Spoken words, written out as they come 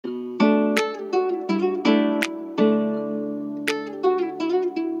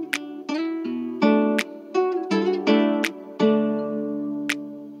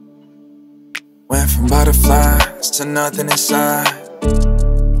butterflies to nothing inside.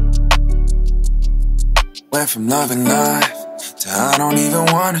 Went from loving life to I don't even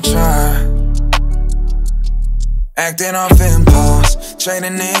wanna try. Acting off impulse,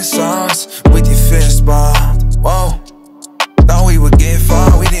 trading insults with your fist ball. Whoa, thought we would get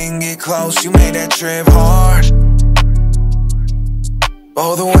far, we didn't get close. You made that trip hard.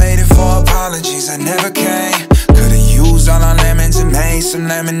 Both waited for apologies that never came. Could've used all our lemons and made some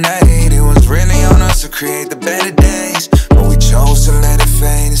lemonade. It was really on us to create the better days, but we chose to let it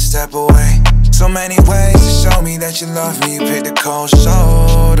fade and step away. So many ways to show me that you love me. You picked a cold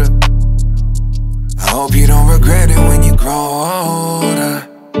shoulder. I hope you don't regret it when you grow older.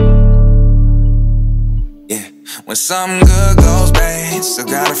 Yeah, when something good goes bad, still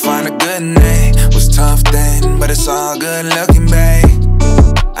gotta find a good name. Was tough then, but it's all good looking, babe.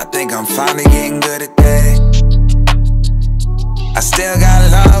 I think I'm finally getting good at that. I still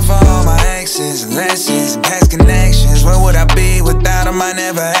got love for all my exes and lessons and past connections. Where would I be without them? I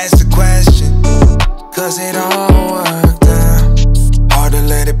never asked the question, cause it all worked out. Hard to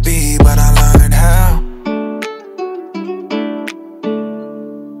let it be, but I learned how.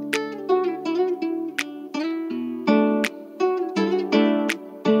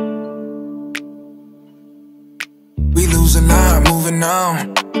 We lose a lot, moving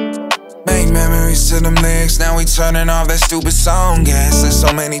on. Make memories to them lyrics, now we turning off that stupid song. Guess there's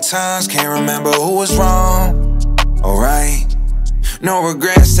so many times, can't remember who was wrong. Alright, no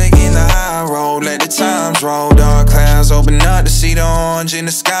regrets, taking the high road. Let the times roll, dark clouds open up to see the orange in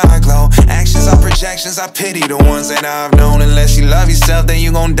the sky glow. Actions are projections, I pity the ones that I've known. Unless you love yourself, then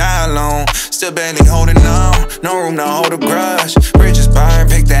you gon' die alone. Still barely holding on, no room to hold a grudge. Bridges burn,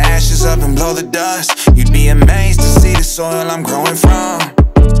 pick the ashes up and blow the dust. You'd be amazed to see the soil I'm growing from.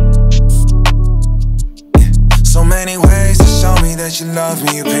 So many ways to show me that you love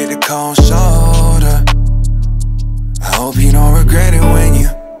me. You picked a cold shoulder. I hope you don't regret it when you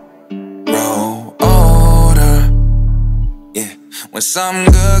grow older. Yeah, when something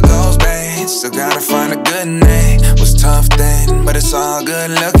good goes bad, still gotta find a good name. Was tough then, but it's all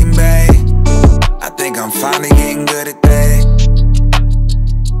good looking, babe. I think I'm finally getting good at that.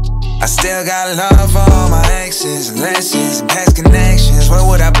 I still got love for all my exes and lessons and past connections. Where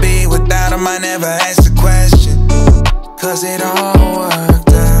would I be without them? I never asked the question, cause it all worked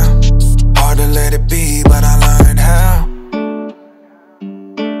out. Hard to let it be, but I learned